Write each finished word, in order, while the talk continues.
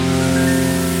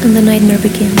and the nightmare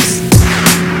begins.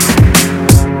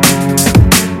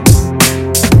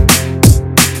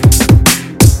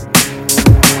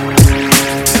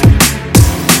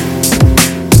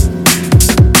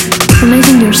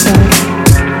 Imagine yourself.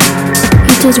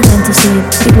 You just went to sleep.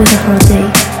 It was a hot day.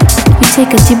 You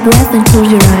take a deep breath and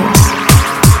close your eyes.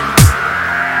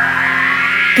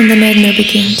 And the nightmare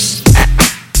begins.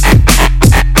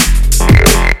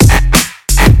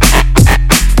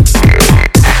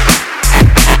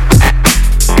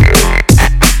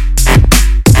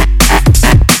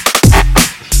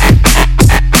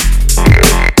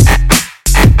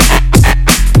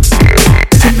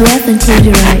 Deep breath and close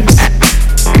your eyes.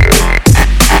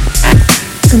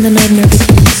 And the nightmare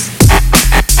begins.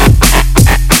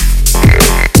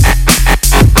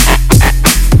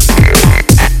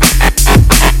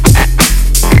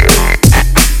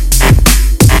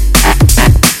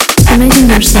 Imagine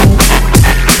yourself.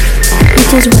 You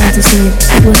just went to sleep.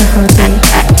 It was a hot day.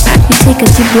 You take a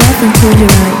deep breath and close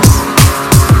your eyes.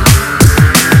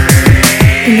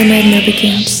 And the nightmare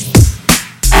begins.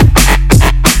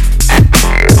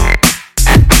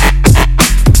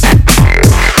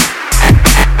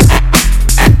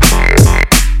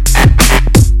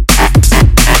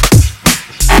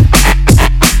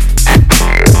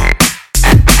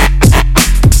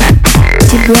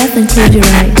 Deep breath and close your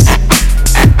eyes.